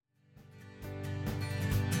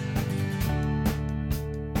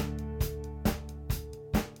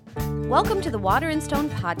Welcome to the Water and Stone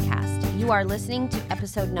podcast. You are listening to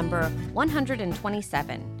episode number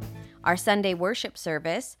 127. Our Sunday worship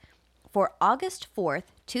service for August 4th,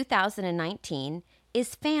 2019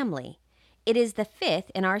 is Family. It is the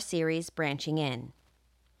fifth in our series, Branching In.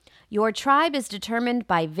 Your tribe is determined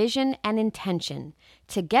by vision and intention.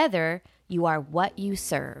 Together, you are what you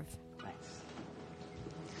serve. Nice.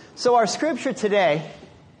 So our scripture today,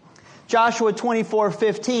 Joshua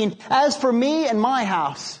 24:15, as for me and my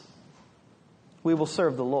house, we will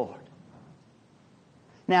serve the Lord.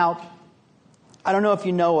 Now, I don't know if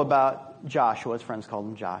you know about Joshua. His friends called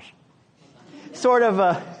him Josh. Sort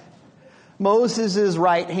of Moses'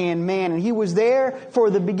 right-hand man. And he was there for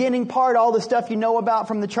the beginning part, all the stuff you know about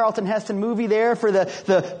from the Charlton Heston movie, there for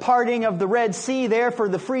the parting of the Red Sea, there for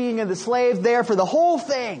the freeing of the slaves, there for the whole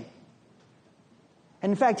thing.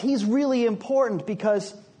 And in fact, he's really important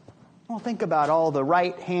because, well, think about all the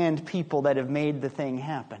right-hand people that have made the thing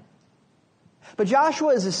happen. But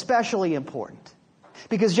Joshua is especially important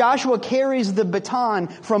because Joshua carries the baton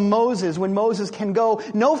from Moses when Moses can go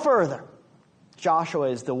no further.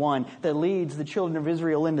 Joshua is the one that leads the children of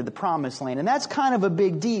Israel into the promised land. And that's kind of a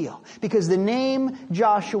big deal because the name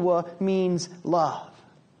Joshua means love.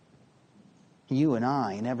 You and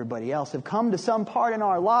I and everybody else have come to some part in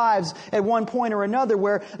our lives at one point or another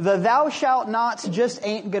where the thou shalt nots just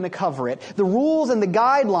ain't going to cover it. The rules and the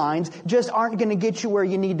guidelines just aren't going to get you where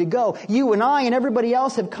you need to go. You and I and everybody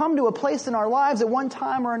else have come to a place in our lives at one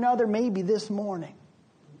time or another, maybe this morning,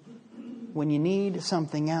 when you need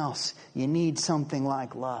something else. You need something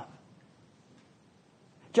like love.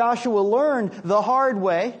 Joshua learned the hard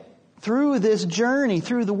way through this journey,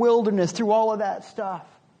 through the wilderness, through all of that stuff.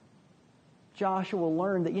 Joshua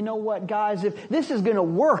learned that, you know what, guys, if this is going to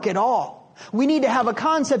work at all, we need to have a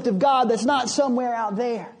concept of God that's not somewhere out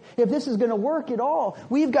there. If this is going to work at all,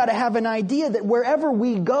 we've got to have an idea that wherever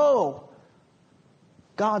we go,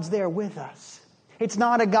 God's there with us. It's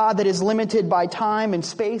not a God that is limited by time and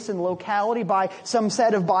space and locality, by some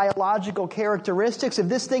set of biological characteristics. If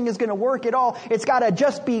this thing is going to work at all, it's got to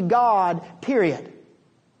just be God, period.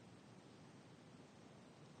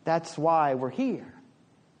 That's why we're here.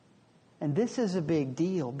 And this is a big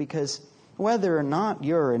deal because whether or not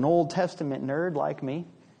you're an Old Testament nerd like me,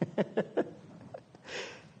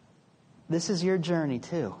 this is your journey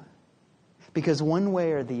too. Because one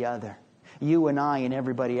way or the other, you and I and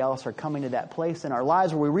everybody else are coming to that place in our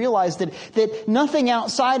lives where we realize that nothing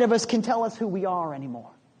outside of us can tell us who we are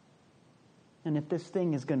anymore. And if this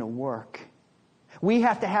thing is going to work, we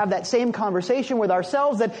have to have that same conversation with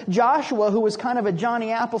ourselves that Joshua, who was kind of a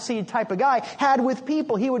Johnny Appleseed type of guy, had with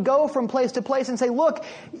people. He would go from place to place and say, look,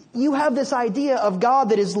 you have this idea of God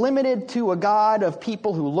that is limited to a God of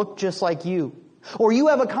people who look just like you. Or you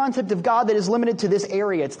have a concept of God that is limited to this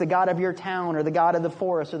area. It's the God of your town or the God of the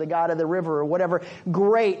forest or the God of the river or whatever.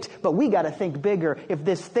 Great, but we got to think bigger if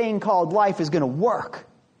this thing called life is going to work.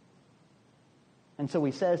 And so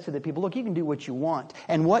he says to the people, look, you can do what you want.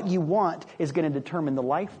 And what you want is going to determine the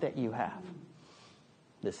life that you have.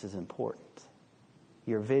 This is important.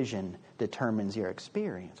 Your vision determines your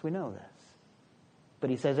experience. We know this.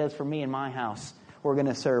 But he says, as for me and my house, we're going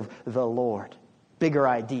to serve the Lord. Bigger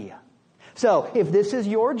idea. So if this is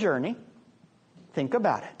your journey, think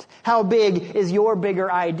about it. How big is your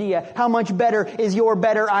bigger idea? How much better is your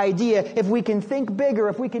better idea? If we can think bigger,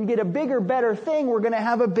 if we can get a bigger, better thing, we're going to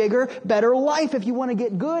have a bigger, better life. If you want to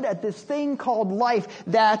get good at this thing called life,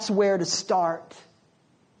 that's where to start.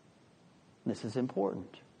 This is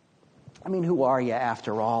important. I mean, who are you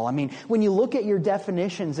after all? I mean, when you look at your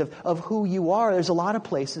definitions of who you are, there's a lot of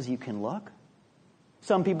places you can look.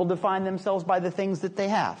 Some people define themselves by the things that they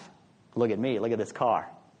have. Look at me, look at this car.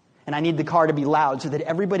 And I need the car to be loud so that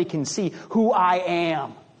everybody can see who I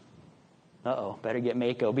am. Uh-oh, better get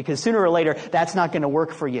Mako, because sooner or later, that's not going to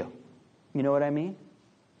work for you. You know what I mean?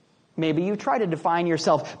 Maybe you try to define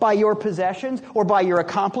yourself by your possessions or by your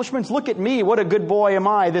accomplishments. Look at me, what a good boy am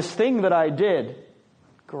I, this thing that I did.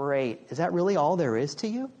 Great. Is that really all there is to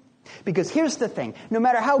you? Because here's the thing, no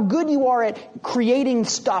matter how good you are at creating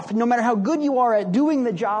stuff, no matter how good you are at doing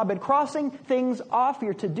the job, at crossing things off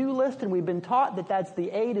your to-do list, and we've been taught that that's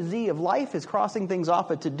the A to Z of life, is crossing things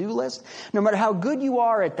off a to-do list, no matter how good you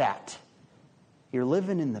are at that, you're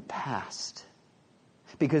living in the past.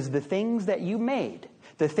 Because the things that you made,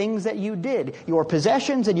 the things that you did, your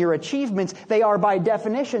possessions and your achievements, they are by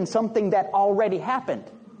definition something that already happened.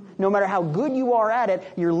 No matter how good you are at it,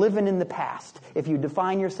 you're living in the past if you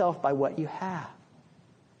define yourself by what you have.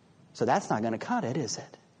 So that's not going to cut it, is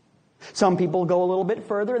it? Some people go a little bit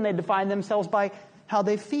further and they define themselves by how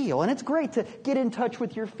they feel. And it's great to get in touch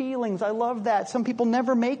with your feelings. I love that. Some people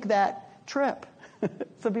never make that trip.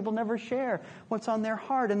 Some people never share what's on their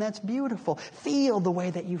heart, and that's beautiful. Feel the way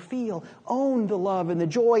that you feel. Own the love and the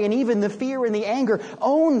joy and even the fear and the anger.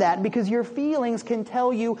 Own that, because your feelings can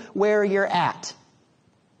tell you where you're at.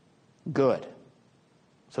 Good.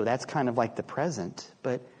 So that's kind of like the present,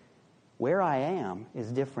 but where I am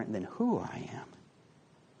is different than who I am.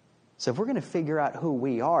 So if we're going to figure out who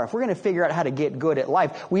we are, if we're going to figure out how to get good at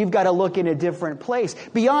life, we've got to look in a different place.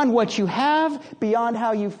 Beyond what you have, beyond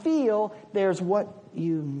how you feel, there's what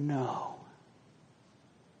you know.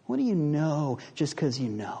 What do you know just because you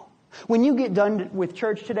know? When you get done with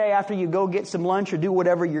church today, after you go get some lunch or do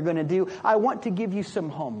whatever you're going to do, I want to give you some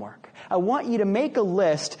homework. I want you to make a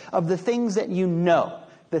list of the things that you know.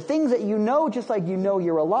 The things that you know just like you know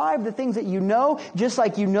you're alive. The things that you know just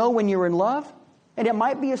like you know when you're in love. And it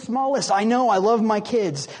might be a small list. I know I love my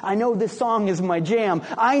kids. I know this song is my jam.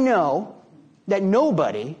 I know that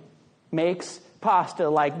nobody makes pasta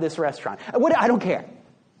like this restaurant. I don't care.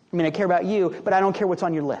 I mean, I care about you, but I don't care what's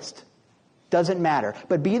on your list. Doesn't matter.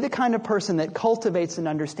 But be the kind of person that cultivates an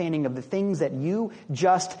understanding of the things that you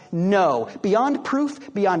just know. Beyond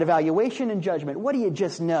proof, beyond evaluation and judgment. What do you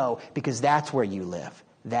just know? Because that's where you live.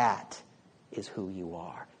 That is who you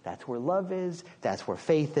are. That's where love is. That's where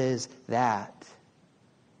faith is. That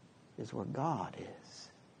is where God is.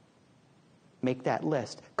 Make that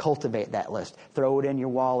list. Cultivate that list. Throw it in your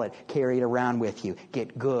wallet. Carry it around with you.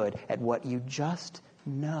 Get good at what you just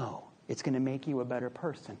know. It's going to make you a better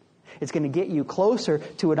person. It's going to get you closer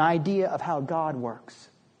to an idea of how God works.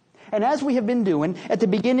 And as we have been doing, at the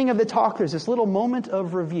beginning of the talk, there's this little moment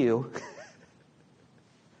of review. I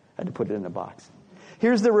had to put it in a box.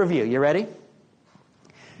 Here's the review. You ready?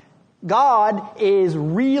 God is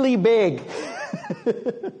really big.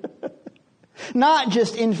 Not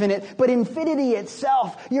just infinite, but infinity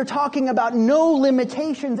itself. You're talking about no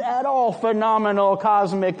limitations at all. Phenomenal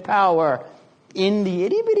cosmic power in the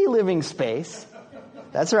itty-bitty living space.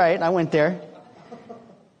 That's right, I went there.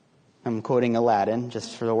 I'm quoting Aladdin,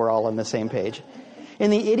 just so we're all on the same page.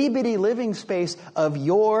 In the itty-bitty living space of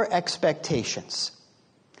your expectations.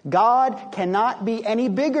 God cannot be any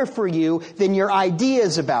bigger for you than your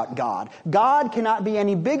ideas about God. God cannot be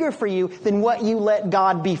any bigger for you than what you let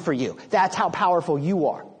God be for you. That's how powerful you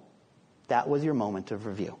are. That was your moment of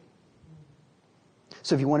review.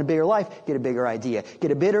 So if you want a bigger life, get a bigger idea. Get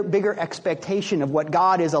a bigger expectation of what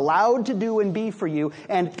God is allowed to do and be for you,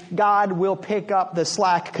 and God will pick up the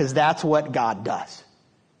slack because that's what God does.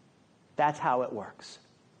 That's how it works.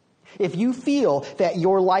 If you feel that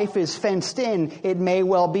your life is fenced in, it may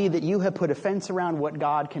well be that you have put a fence around what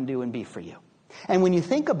God can do and be for you. And when you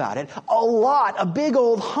think about it, a big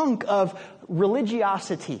old hunk of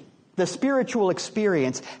religiosity, the spiritual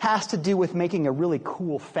experience, has to do with making a really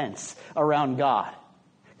cool fence around God.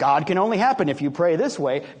 God can only happen if you pray this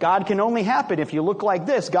way. God can only happen if you look like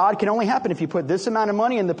this. God can only happen if you put this amount of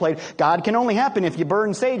money in the plate. God can only happen if you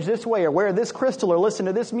burn sage this way or wear this crystal or listen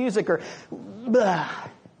to this music or... Blah.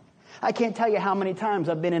 I can't tell you how many times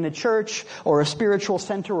I've been in a church or a spiritual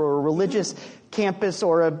center or a religious campus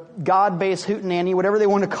or a God-based hootenanny, whatever they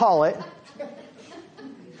want to call it.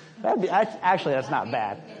 Actually, that's not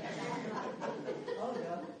bad.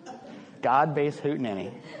 God-based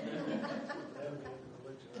hootenanny.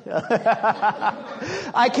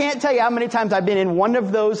 I can't tell you how many times I've been in one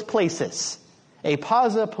of those places, a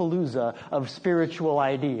Pazapalooza of spiritual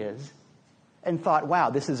ideas, and thought, wow,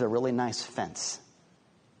 this is a really nice fence.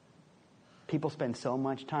 People spend so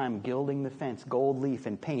much time gilding the fence, gold leaf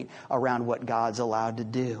and paint around what God's allowed to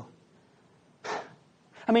do.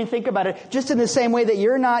 I mean, think about it. Just in the same way that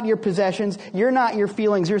you're not your possessions, you're not your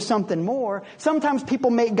feelings, you're something more. Sometimes people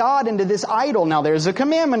make God into this idol. Now, there's a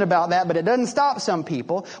commandment about that, but it doesn't stop some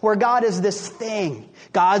people, where God is this thing.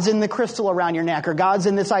 God's in the crystal around your neck, or God's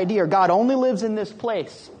in this idea, or God only lives in this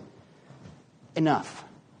place. Enough.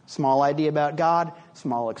 Small idea about God,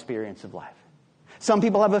 small experience of life. Some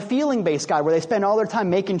people have a feeling-based God where they spend all their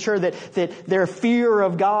time making sure that their fear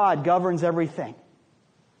of God governs everything.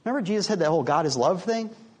 Remember Jesus had that whole God is love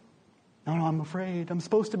thing? No, I'm afraid. I'm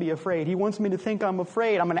supposed to be afraid. He wants me to think I'm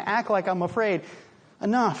afraid. I'm going to act like I'm afraid.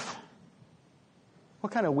 Enough.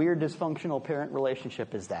 What kind of weird dysfunctional parent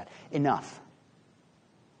relationship is that? Enough.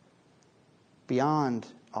 Beyond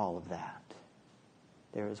all of that,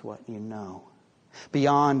 there is what you know.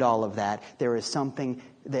 Beyond all of that, there is something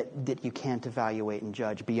that you can't evaluate and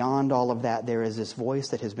judge. Beyond all of that, there is this voice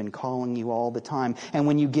that has been calling you all the time. And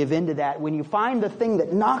when you give in to that, when you find the thing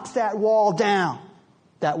that knocks that wall down,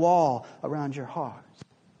 that wall around your heart,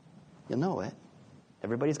 you'll know it.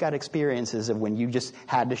 Everybody's got experiences of when you just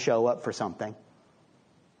had to show up for something.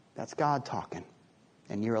 That's God talking.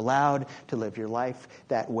 And you're allowed to live your life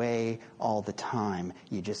that way all the time.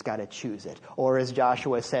 You just got to choose it. Or as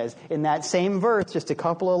Joshua says in that same verse, just a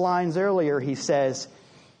couple of lines earlier, he says,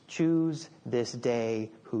 choose this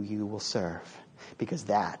day who you will serve, because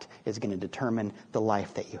that is going to determine the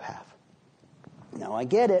life that you have. Now, I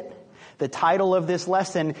get it. The title of this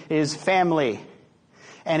lesson is Family.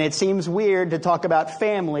 And it seems weird to talk about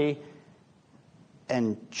family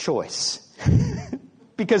and choice.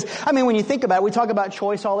 Because, when you think about it, we talk about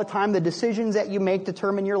choice all the time. The decisions that you make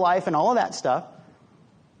determine your life and all of that stuff.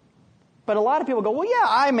 But a lot of people go, well, yeah,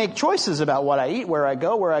 I make choices about what I eat, where I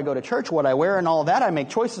go to church, what I wear, and all of that. I make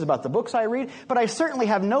choices about the books I read. But I certainly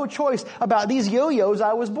have no choice about these yo-yos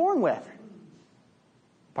I was born with.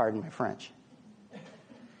 Pardon my French.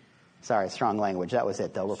 Sorry, strong language. That was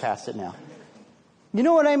it, though. We're past it now. You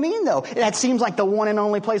know what I mean, though? That seems like the one and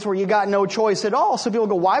only place where you got no choice at all. So people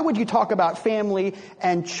go, why would you talk about family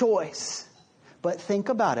and choice? But think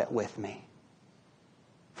about it with me.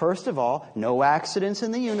 First of all, no accidents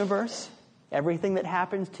in the universe. Everything that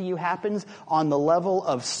happens to you happens on the level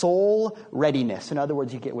of soul readiness. In other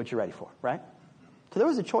words, you get what you're ready for, right? So there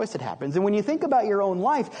was a choice that happens. And when you think about your own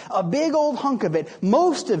life, a big old hunk of it,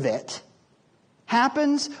 most of it,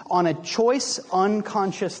 happens on a choice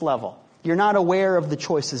unconscious level. You're not aware of the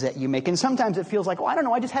choices that you make. And sometimes it feels like, I don't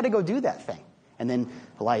know, I just had to go do that thing. And then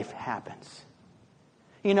life happens.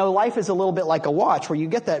 Life is a little bit like a watch where you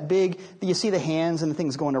get that big, you see the hands and the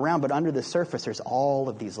things going around, but under the surface there's all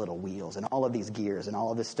of these little wheels and all of these gears and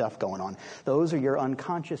all of this stuff going on. Those are your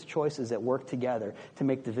unconscious choices that work together to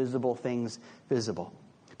make the visible things visible.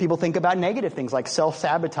 People think about negative things like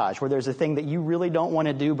self-sabotage, where there's a thing that you really don't want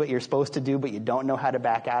to do, but you're supposed to do, but you don't know how to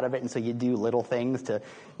back out of it, and so you do little things to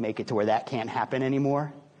make it to where that can't happen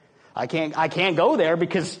anymore. I can't go there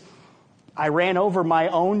because I ran over my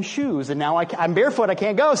own shoes, and now I'm barefoot. I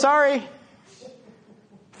can't go. Sorry.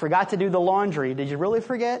 Forgot to do the laundry. Did you really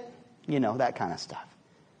forget? That kind of stuff.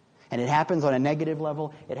 And it happens on a negative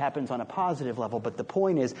level. It happens on a positive level. But the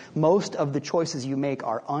point is, most of the choices you make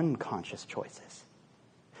are unconscious choices.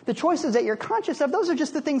 The choices that you're conscious of, those are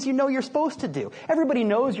just the things you're supposed to do. Everybody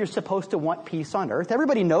knows you're supposed to want peace on earth.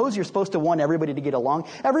 Everybody knows you're supposed to want everybody to get along.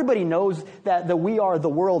 Everybody knows that the we are the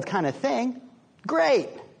world kind of thing. Great.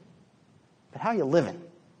 But how are you living?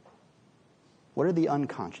 What are the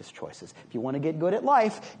unconscious choices? If you want to get good at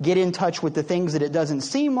life, get in touch with the things that it doesn't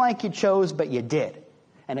seem like you chose, but you did.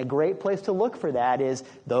 And a great place to look for that is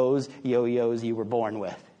those yo-yos you were born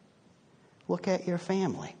with. Look at your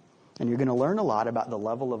family. And you're going to learn a lot about the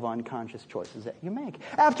level of unconscious choices that you make.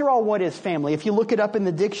 After all, what is family? If you look it up in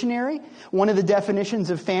the dictionary, one of the definitions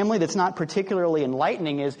of family that's not particularly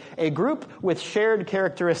enlightening is a group with shared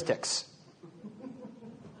characteristics.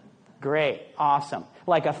 Great. Awesome.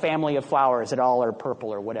 Like a family of flowers that all are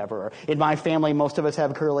purple or whatever. Or in my family, most of us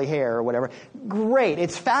have curly hair or whatever. Great.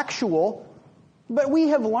 It's factual. But we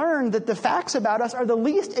have learned that the facts about us are the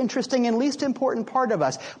least interesting and least important part of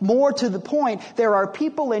us. More to the point, there are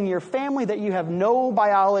people in your family that you have no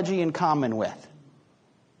biology in common with.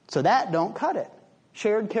 So that don't cut it.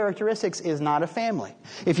 Shared characteristics is not a family.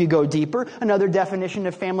 If you go deeper, another definition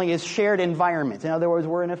of family is shared environment. In other words,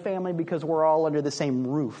 we're in a family because we're all under the same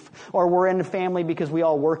roof. Or we're in a family because we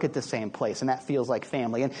all work at the same place, and that feels like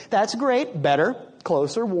family. And that's great, better,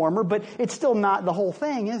 closer, warmer, but it's still not the whole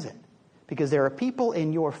thing, is it? Because there are people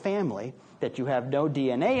in your family that you have no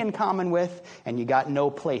DNA in common with, and you got no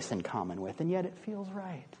place in common with, and yet it feels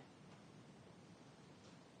right.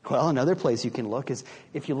 Well, another place you can look is,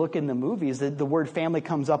 if you look in the movies, the word family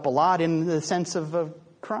comes up a lot in the sense of a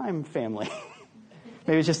crime family.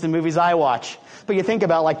 Maybe it's just the movies I watch. But you think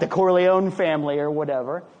about like the Corleone family or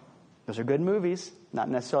whatever. Those are good movies, not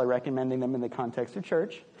necessarily recommending them in the context of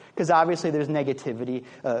church, because obviously there's negativity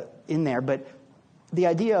in there, but the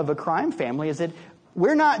idea of a crime family is that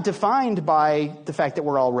we're not defined by the fact that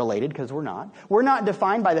we're all related, because we're not. We're not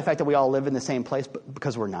defined by the fact that we all live in the same place,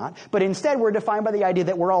 because we're not. But instead, we're defined by the idea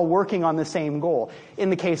that we're all working on the same goal. In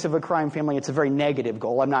the case of a crime family, it's a very negative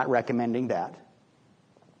goal. I'm not recommending that.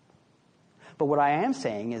 But what I am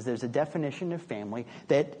saying is there's a definition of family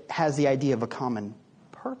that has the idea of a common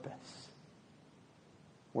purpose.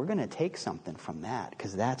 We're going to take something from that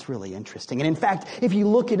because that's really interesting. And in fact, if you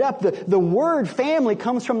look it up, the word family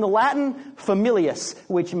comes from the Latin familius,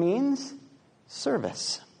 which means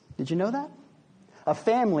service. Did you know that? A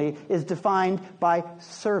family is defined by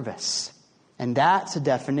service. And that's a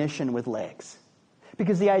definition with legs.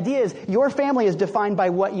 Because the idea is your family is defined by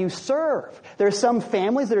what you serve. There are some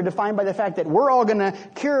families that are defined by the fact that we're all going to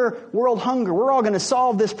cure world hunger. We're all going to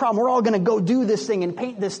solve this problem. We're all going to go do this thing and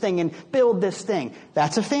paint this thing and build this thing.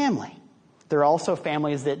 That's a family. There are also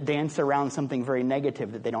families that dance around something very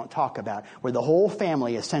negative that they don't talk about, where the whole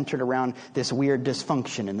family is centered around this weird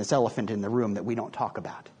dysfunction and this elephant in the room that we don't talk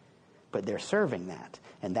about. But they're serving that,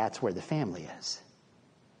 and that's where the family is.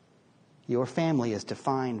 Your family is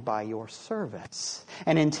defined by your service.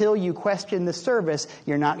 And until you question the service,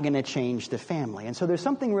 you're not going to change the family. And so there's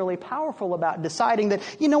something really powerful about deciding that,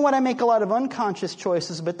 you know what, I make a lot of unconscious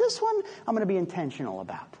choices, but this one I'm going to be intentional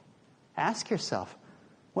about. Ask yourself,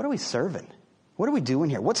 what are we serving? What are we doing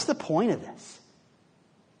here? What's the point of this?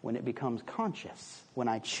 When it becomes conscious, when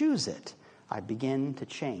I choose it, I begin to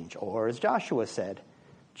change. Or as Joshua said,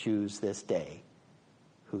 choose this day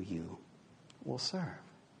who you will serve.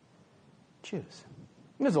 Choose.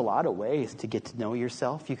 There's a lot of ways to get to know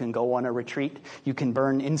yourself. You can go on a retreat. You can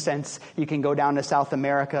burn incense. You can go down to South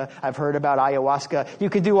America. I've heard about ayahuasca. You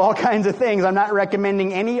can do all kinds of things. I'm not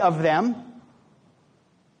recommending any of them.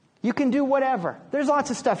 You can do whatever. There's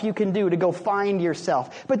lots of stuff you can do to go find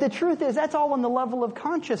yourself. But the truth is, that's all on the level of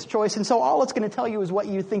conscious choice. And so all it's going to tell you is what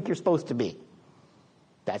you think you're supposed to be.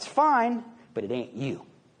 That's fine, but it ain't you.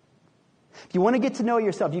 If you want to get to know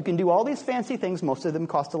yourself, you can do all these fancy things. Most of them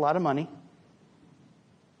cost a lot of money.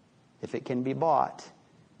 If it can be bought,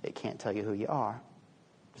 it can't tell you who you are.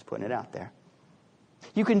 Just putting it out there.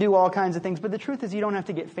 You can do all kinds of things, but the truth is you don't have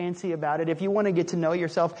to get fancy about it. If you want to get to know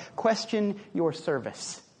yourself, question your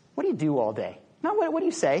service. What do you do all day? Not what do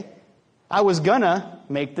you say? I was going to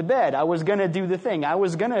make the bed. I was going to do the thing. I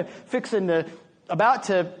was going to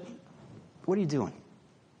what are you doing?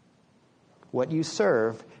 What you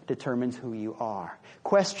serve determines who you are.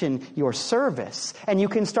 Question your service, and you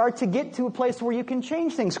can start to get to a place where you can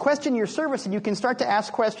change things. Question your service, and you can start to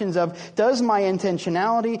ask questions of, does my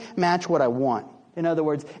intentionality match what I want? In other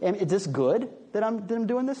words, is this good that I'm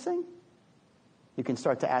doing this thing? You can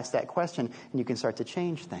start to ask that question, and you can start to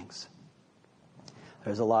change things.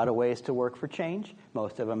 There's a lot of ways to work for change,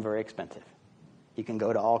 most of them very expensive. You can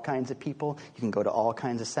go to all kinds of people. You can go to all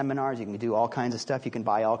kinds of seminars. You can do all kinds of stuff. You can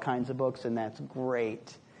buy all kinds of books, and that's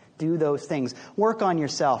great. Do those things. Work on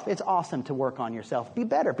yourself. It's awesome to work on yourself. Be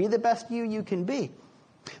better. Be the best you can be.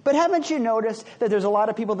 But haven't you noticed that there's a lot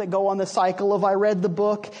of people that go on the cycle of, I read the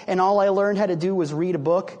book, and all I learned how to do was read a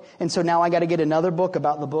book, and so now I got to get another book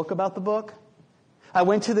about the book about the book? I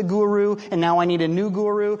went to the guru, and now I need a new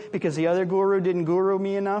guru because the other guru didn't guru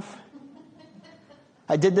me enough?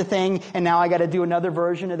 I did the thing, and now I got to do another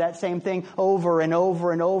version of that same thing over and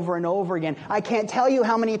over and over and over again. I can't tell you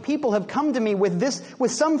how many people have come to me with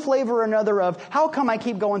some flavor or another of, how come I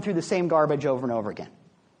keep going through the same garbage over and over again?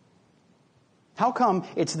 How come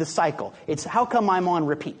it's the cycle? It's how come I'm on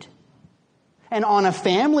repeat? And on a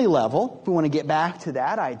family level, if we want to get back to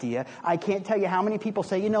that idea, I can't tell you how many people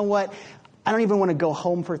say, you know what? I don't even want to go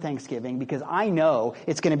home for Thanksgiving because I know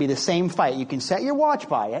it's going to be the same fight. You can set your watch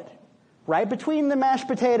by it. Right between the mashed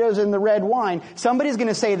potatoes and the red wine, somebody's going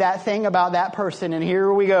to say that thing about that person, and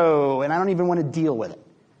here we go. And I don't even want to deal with it.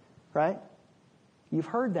 Right? You've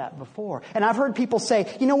heard that before. And I've heard people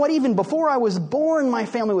say, you know what, even before I was born, my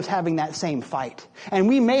family was having that same fight. And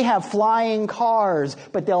we may have flying cars,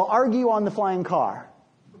 but they'll argue on the flying car.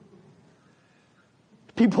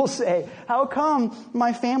 People say, how come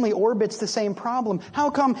my family orbits the same problem?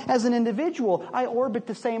 How come as an individual I orbit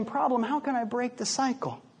the same problem? How can I break the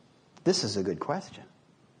cycle? This is a good question.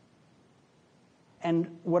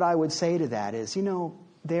 And what I would say to that is,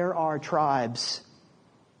 there are tribes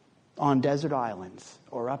on desert islands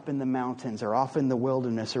or up in the mountains or off in the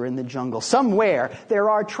wilderness or in the jungle. Somewhere there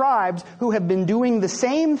are tribes who have been doing the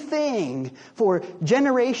same thing for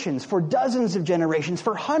generations, for dozens of generations,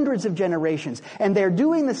 for hundreds of generations. And they're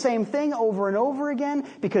doing the same thing over and over again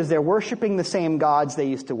because they're worshiping the same gods they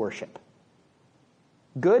used to worship.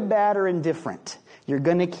 Good, bad, or indifferent. You're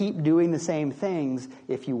going to keep doing the same things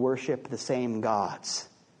if you worship the same gods.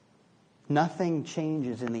 Nothing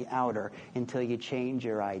changes in the outer until you change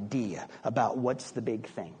your idea about what's the big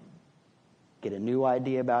thing. Get a new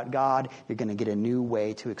idea about God, you're going to get a new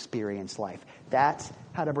way to experience life. That's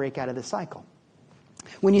how to break out of the cycle.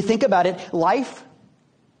 When you think about it, life,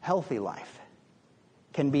 healthy life,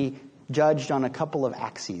 can be judged on a couple of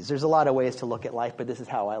axes. There's a lot of ways to look at life, but this is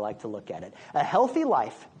how I like to look at it. A healthy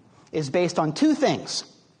life is based on two things.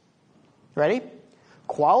 Ready?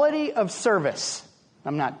 Quality of service.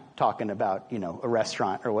 I'm not talking about, a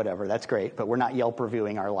restaurant or whatever. That's great, but we're not Yelp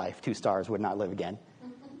reviewing our life. 2 stars would not live again.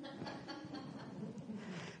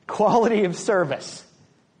 Quality of service.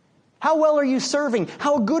 How well are you serving?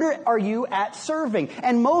 How good are you at serving?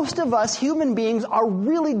 And most of us human beings are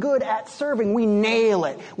really good at serving. We nail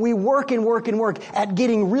it. We work and work and work at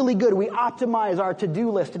getting really good. We optimize our to-do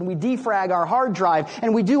list and we defrag our hard drive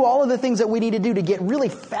and we do all of the things that we need to do to get really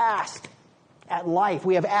fast at life.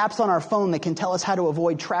 We have apps on our phone that can tell us how to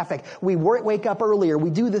avoid traffic. We wake up earlier. We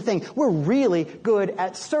do the thing. We're really good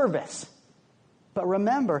at service. But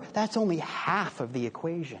remember, that's only half of the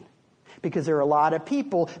equation. Because there are a lot of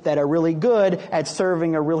people that are really good at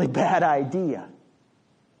serving a really bad idea.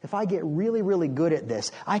 If I get really, really good at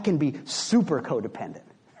this, I can be super codependent.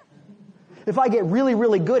 If I get really,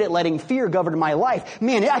 really good at letting fear govern my life,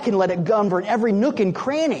 man, I can let it govern every nook and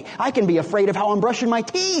cranny. I can be afraid of how I'm brushing my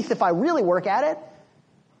teeth if I really work at it.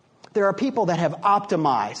 There are people that have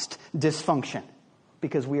optimized dysfunction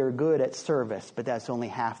because we are good at service, but that's only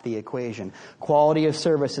half the equation. Quality of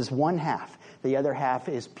service is one half. The other half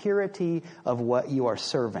is purity of what you are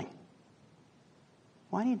serving.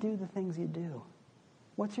 Why do you do the things you do?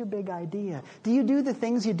 What's your big idea? Do you do the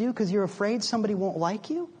things you do because you're afraid somebody won't like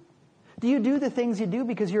you? Do you do the things you do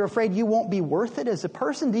because you're afraid you won't be worth it as a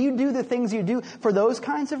person? Do you do the things you do for those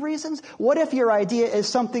kinds of reasons? What if your idea is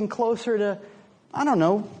something closer to, I don't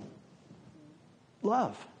know,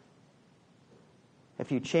 love?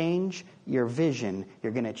 If you change your vision,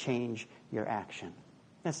 you're going to change your action.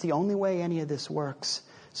 That's the only way any of this works.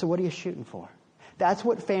 So what are you shooting for? That's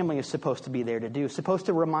what family is supposed to be there to do, supposed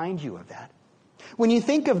to remind you of that. When you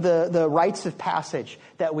think of the rites of passage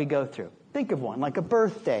that we go through, think of one, like a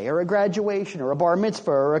birthday or a graduation or a bar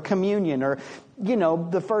mitzvah or a communion or,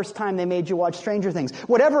 the first time they made you watch Stranger Things.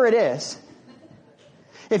 Whatever it is,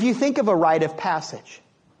 if you think of a rite of passage,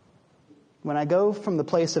 when I go from the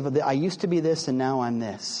place of I used to be this and now I'm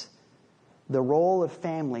this, the role of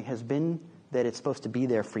family has been that it's supposed to be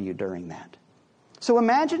there for you during that. So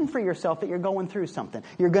imagine for yourself that you're going through something.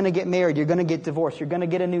 You're going to get married. You're going to get divorced. You're going to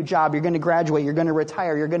get a new job. You're going to graduate. You're going to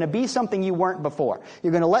retire. You're going to be something you weren't before.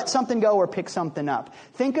 You're going to let something go or pick something up.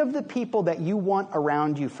 Think of the people that you want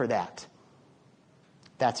around you for that.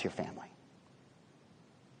 That's your family.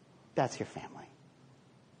 That's your family.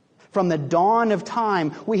 From the dawn of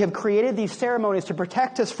time, we have created these ceremonies to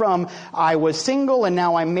protect us from, I was single and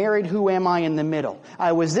now I'm married, who am I in the middle?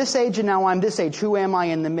 I was this age and now I'm this age, who am I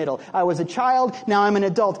in the middle? I was a child, now I'm an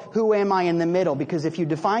adult, who am I in the middle? Because if you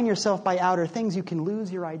define yourself by outer things, you can lose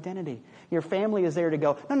your identity. Your family is there to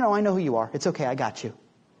go, no, I know who you are. It's okay, I got you.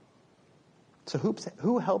 So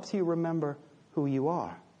who helps you remember who you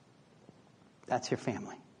are? That's your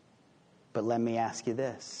family. But let me ask you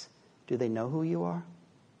this. Do they know who you are?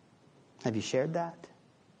 Have you shared that?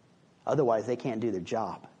 Otherwise, they can't do their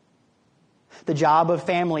job. The job of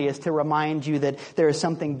family is to remind you that there is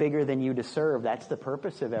something bigger than you to serve. That's the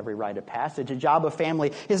purpose of every rite of passage. The job of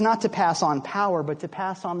family is not to pass on power, but to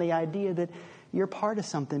pass on the idea that you're part of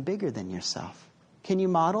something bigger than yourself. Can you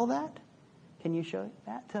model that? Can you show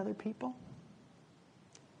that to other people?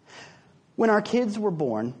 When our kids were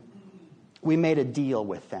born, we made a deal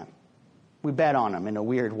with them. We bet on them in a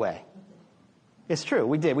weird way. It's true,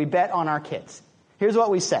 we did. We bet on our kids. Here's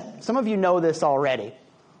what we said. Some of you know this already.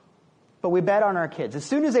 But we bet on our kids. As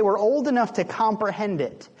soon as they were old enough to comprehend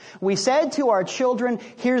it, we said to our children,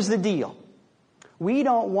 here's the deal. We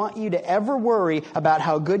don't want you to ever worry about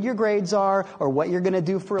how good your grades are or what you're going to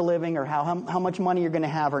do for a living or how much money you're going to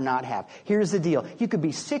have or not have. Here's the deal. You could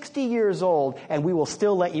be 60 years old and we will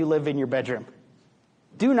still let you live in your bedroom.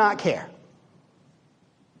 Do not care.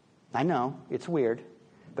 I know, it's weird,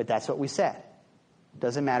 but that's what we said.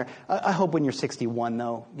 Doesn't matter. I hope when you're 61,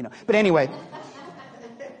 though, But anyway,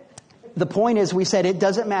 the point is we said it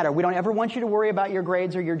doesn't matter. We don't ever want you to worry about your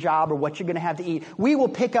grades or your job or what you're going to have to eat. We will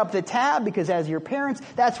pick up the tab because as your parents,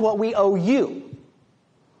 that's what we owe you.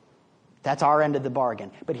 That's our end of the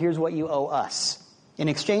bargain. But here's what you owe us. In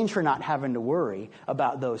exchange for not having to worry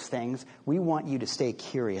about those things, we want you to stay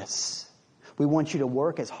curious. We want you to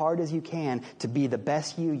work as hard as you can to be the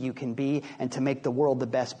best you can be and to make the world the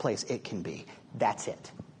best place it can be. That's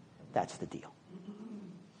it. That's the deal.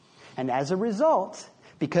 And as a result,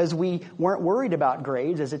 because we weren't worried about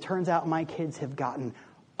grades, as it turns out, my kids have gotten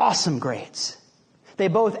awesome grades. They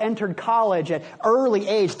both entered college at early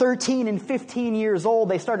age, 13 and 15 years old.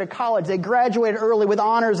 They started college. They graduated early with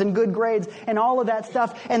honors and good grades and all of that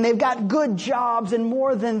stuff. And they've got good jobs. And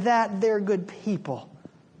more than that, they're good people.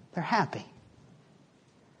 They're happy.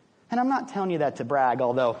 And I'm not telling you that to brag,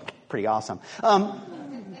 although pretty awesome.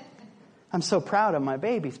 I'm so proud of my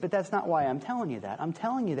babies, but that's not why I'm telling you that. I'm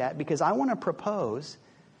telling you that because I want to propose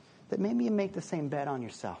that maybe you make the same bet on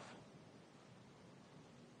yourself.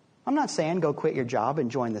 I'm not saying go quit your job and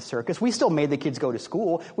join the circus. We still made the kids go to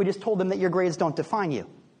school. We just told them that your grades don't define you.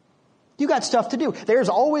 You got stuff to do. There's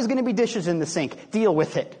always going to be dishes in the sink. Deal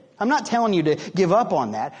with it. I'm not telling you to give up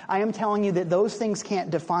on that. I am telling you that those things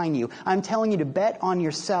can't define you. I'm telling you to bet on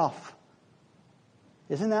yourself.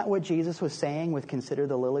 Isn't that what Jesus was saying with consider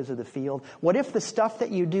the lilies of the field? What if the stuff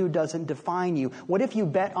that you do doesn't define you? What if you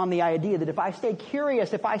bet on the idea that if I stay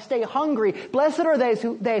curious, if I stay hungry, blessed are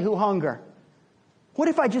they who hunger? What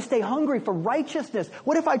if I just stay hungry for righteousness?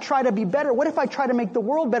 What if I try to be better? What if I try to make the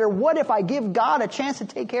world better? What if I give God a chance to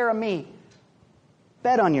take care of me?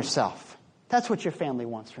 Bet on yourself. That's what your family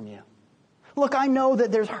wants from you. Look, I know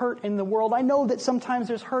that there's hurt in the world. I know that sometimes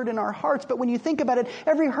there's hurt in our hearts. But when you think about it,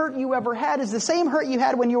 every hurt you ever had is the same hurt you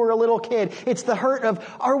had when you were a little kid. It's the hurt of,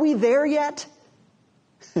 are we there yet?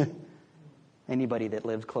 Anybody that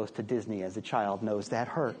lived close to Disney as a child knows that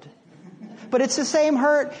hurt. But it's the same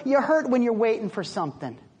hurt. You hurt when you're waiting for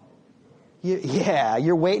something.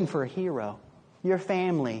 You're waiting for a hero. Your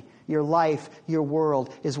family, your life, your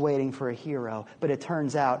world is waiting for a hero. But it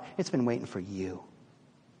turns out it's been waiting for you.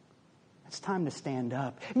 It's time to stand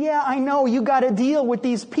up. Yeah, I know you got to deal with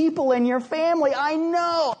these people in your family. I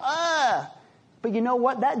know. But you know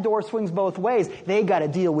what? That door swings both ways. They got to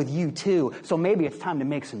deal with you too. So maybe it's time to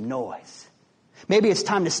make some noise. Maybe it's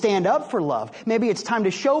time to stand up for love. Maybe it's time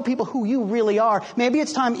to show people who you really are. Maybe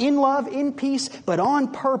it's time in love, in peace, but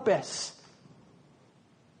on purpose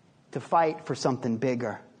to fight for something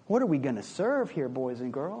bigger. What are we going to serve here, boys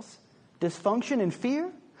and girls? Dysfunction and fear?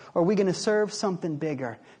 Or are we going to serve something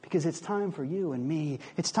bigger? Because it's time for you and me.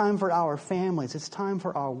 It's time for our families. It's time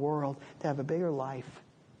for our world to have a bigger life.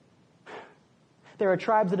 There are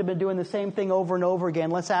tribes that have been doing the same thing over and over again.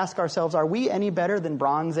 Let's ask ourselves, are we any better than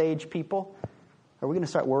Bronze Age people? Or are we going to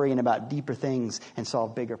start worrying about deeper things and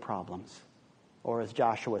solve bigger problems? Or as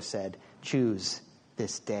Joshua said, choose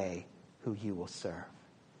this day who you will serve.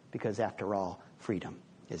 Because after all, freedom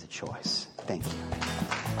is a choice. Thank you.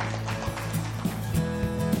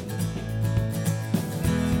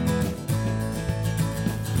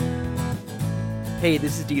 Hey,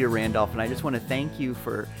 this is Dieter Randolph, and I just want to thank you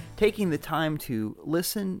for taking the time to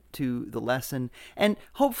listen to the lesson and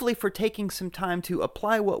hopefully for taking some time to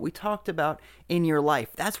apply what we talked about in your life.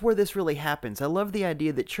 That's where this really happens. I love the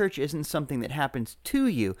idea that church isn't something that happens to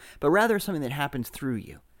you, but rather something that happens through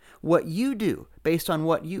you. What you do based on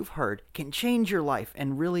what you've heard can change your life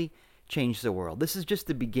and really change the world. This is just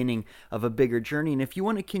the beginning of a bigger journey, and if you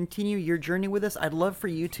want to continue your journey with us, I'd love for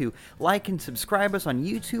you to like and subscribe us on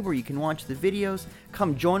YouTube where you can watch the videos.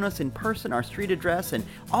 Come join us in person. Our street address and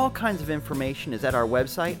all kinds of information is at our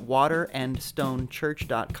website,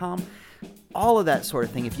 waterandstonechurch.com. All of that sort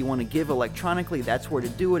of thing. If you want to give electronically, that's where to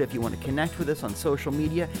do it. If you want to connect with us on social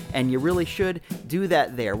media, and you really should, do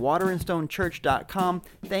that there, waterandstonechurch.com.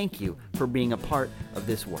 Thank you for being a part of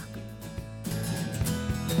this work.